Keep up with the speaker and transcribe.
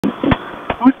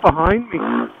Who's behind me?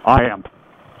 I am.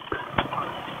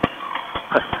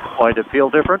 Why did it feel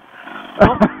different?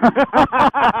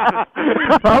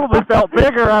 Probably felt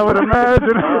bigger, I would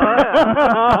imagine.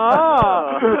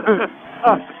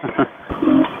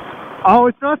 Oh,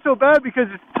 it's not so bad because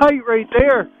it's tight right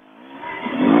there.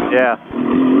 Yeah.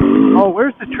 Oh,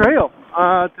 where's the trail?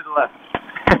 To the left.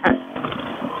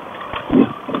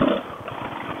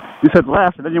 You said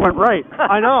left, and then you went right.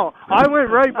 I know. I went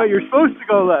right, but you're supposed to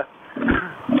go left.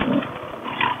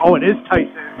 Oh, it is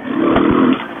tight there.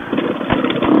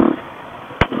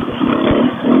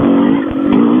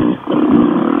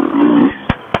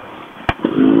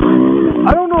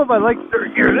 I don't know if I like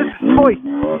third gear. This is toy.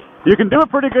 You can do it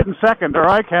pretty good in second, or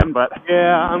I can, but...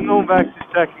 Yeah, I'm going back to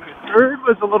second. Third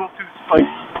was a little too spicy.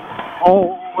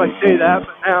 Oh, I say that,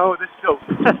 but now this is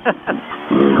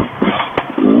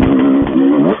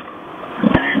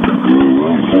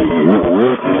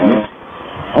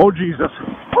Oh, Jesus.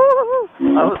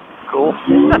 That was cool.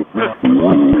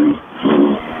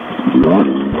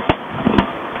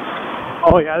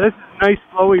 Oh, yeah, this is nice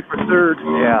flowy for third.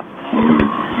 Yeah.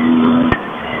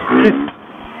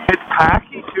 It's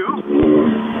packy, too.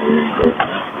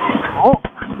 Oh,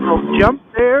 little jump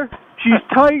there. She's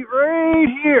tight right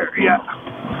here. Yeah.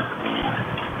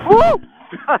 Woo!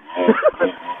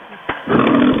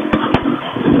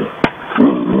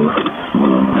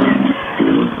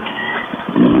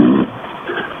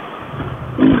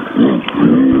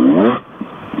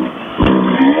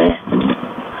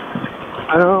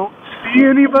 I don't see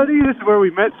anybody. This is where we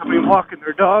met somebody walking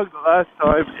their dog the last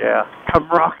time. Yeah. Come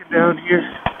rocking down here.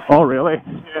 Oh, really?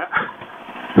 Yeah.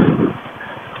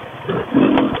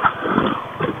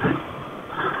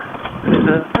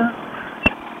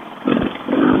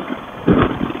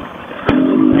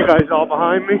 You guys all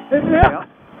behind me? Yeah.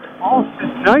 Oh, this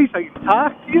is nice. I can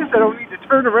talk to you. So I don't need to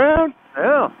turn around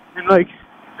Yeah. and like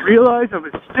realize I'm a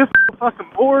stiff fucking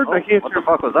board. Oh, I can't. what the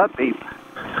fuck was that beep?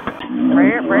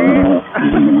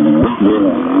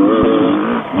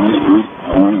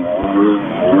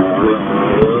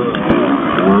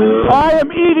 I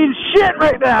am eating shit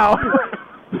right now!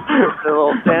 There's a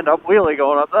little stand-up wheelie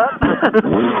going up that.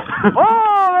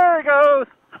 Oh, there he goes!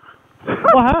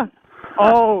 What?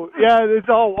 Oh, yeah, it's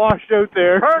all washed out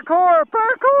there. Parkour!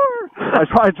 I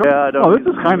tried to... Yeah, I don't Oh, this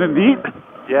is kind of neat.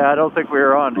 Yeah, I don't think we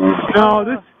were on. No,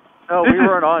 this we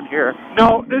weren't on here.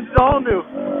 No, this is all new.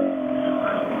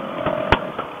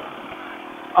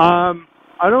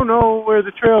 I don't know where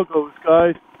the trail goes,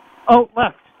 guys. Oh,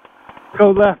 left.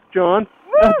 Go left, John.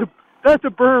 That's a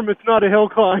berm. It's not a hill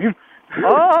climb.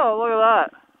 Oh, look at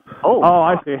that. Oh,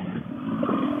 I see.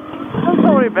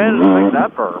 somebody managed to make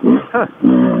that berm.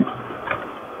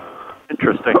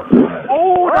 Interesting.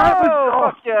 Oh, that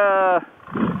was... fuck yeah.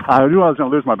 I knew I was going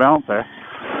to lose my balance there.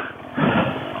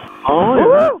 Oh,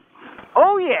 yeah. Woo!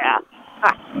 Oh, yeah.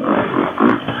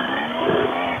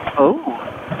 Oh.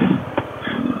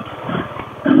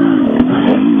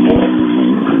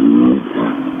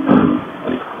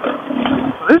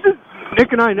 This is...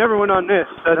 Nick and I never went on this.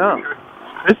 No.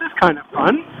 This is kind of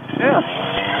fun. Yeah.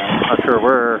 Not sure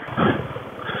where...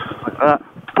 Like that.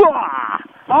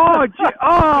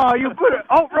 Oh, you put it...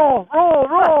 Oh, roll.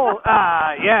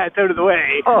 Yeah, it's out of the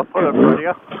way. Oh, put it in front of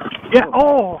you. Yeah,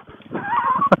 oh,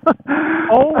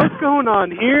 what's going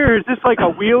on here? Is this like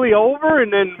a wheelie over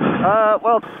and then...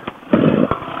 well...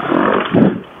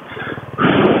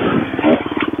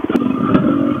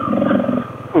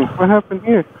 What happened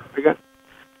here?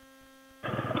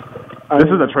 This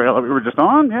is the trail that we were just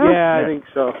on, yeah? Yeah, I think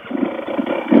so.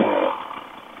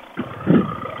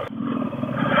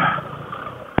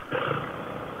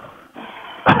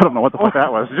 I don't know what the fuck that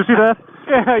was. Did you see that?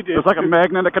 Yeah, I did. There's like a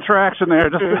magnetic attraction there.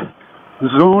 Just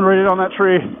zone right on that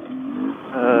tree.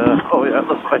 Oh, yeah, it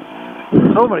looks like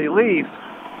so many leaves.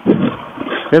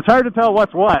 It's hard to tell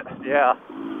what's what. Yeah.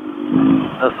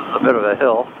 This is a bit of a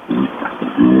hill.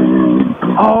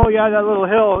 Oh, yeah, that little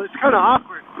hill. It's kind of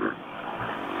awkward.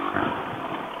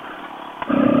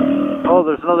 Oh,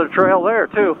 there's another trail there,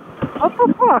 too. What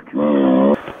the fuck?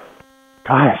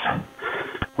 Guys,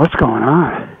 what's going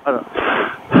on? I don't...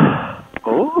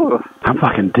 Oh. I'm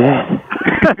fucking dead.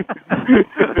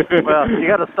 Well, you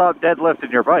got to stop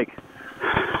deadlifting your bike.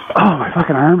 Oh, my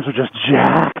fucking arms are just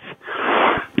jacked.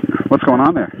 What's going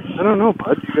on there? I don't know,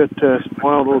 bud. You got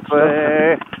wild little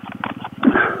Way.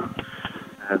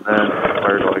 And then,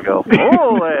 where do I go?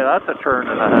 Oh, hey, that's a turn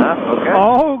and a half. Okay.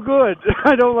 Oh, good.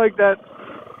 I don't like that.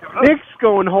 Nick's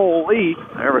going holy.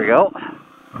 There we go.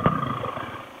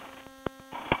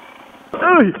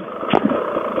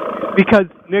 Because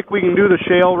Nick, we can do the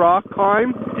shale rock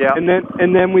climb. Yeah.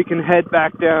 And then we can head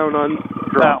back down on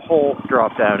that hole.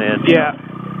 Drop down in. Yeah.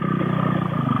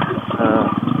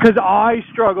 Because I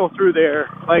struggle through there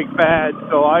like bad,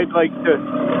 so I'd like to.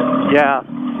 Yeah.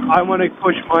 I want to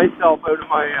push myself out of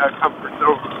my comfort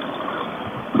zone.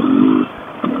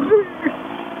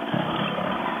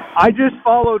 I just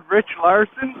followed Rich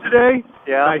Larson today.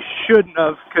 Yeah. I shouldn't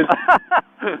have, because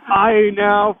I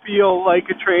now feel like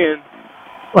a trans.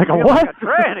 Like a what? Like a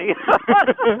tranny.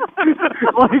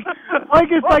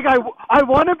 like it's like I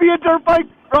want to be a dirt bike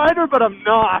rider, but I'm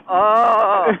not.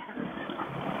 Oh.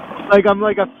 Like I'm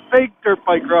like a fake dirt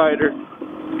bike rider,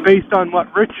 based on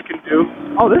what Rich can do.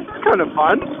 Oh, this is kind of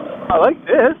fun. I like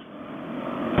this.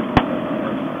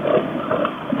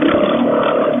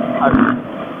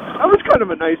 That was kind of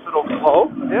a nice little flow.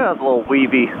 Yeah, it's a little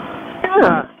weavy.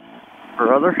 Yeah.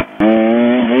 Brother.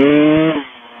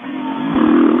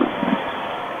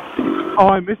 Oh,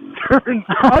 I missed turns.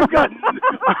 I've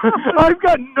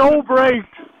got no brakes.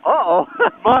 Uh-oh.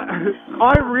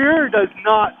 My rear does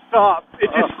not stop. It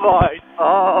just slides.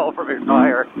 Oh, from your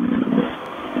tire.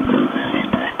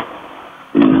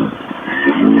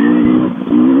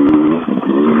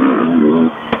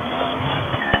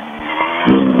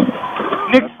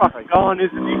 Nick's fucking gone,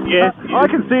 isn't he? Yes. I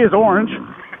can see his orange. This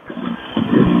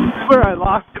is where I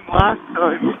lost him last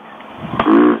time.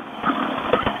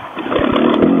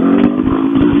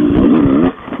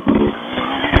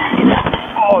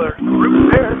 Oh, there's a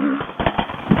root there.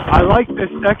 I like this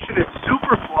section. It's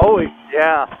super flowy.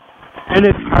 Yeah. And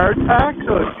it's hard packed,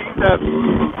 so it seems to have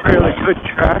fairly good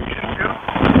traction, too.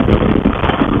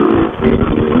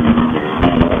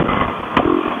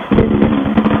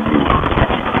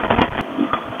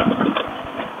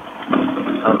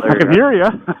 Oh, there I can hear you.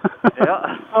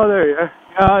 Yeah. Oh, there you are.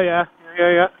 Oh, yeah.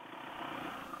 Yeah.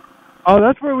 Oh,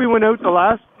 that's where we went out the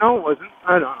last... No, it wasn't.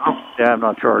 I don't know. Yeah, I'm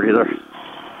not sure either.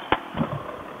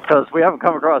 Because we haven't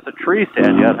come across a tree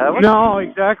stand yet, have we? No,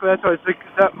 exactly. That's what I was thinking.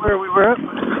 Is that where we were at?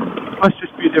 Must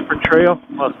just be a different trail.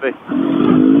 Must be.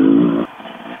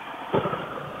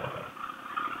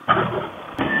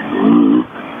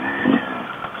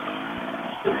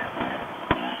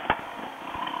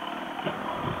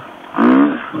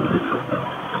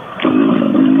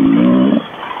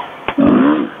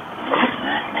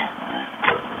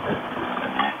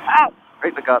 Ow! Right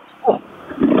in the guts. Oh.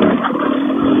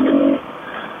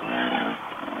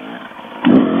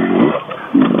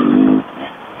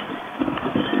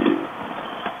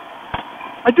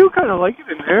 I do kind of like it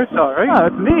in there. It's all right. Oh,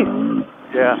 that's neat.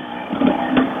 Yeah.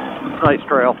 It's a nice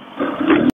trail.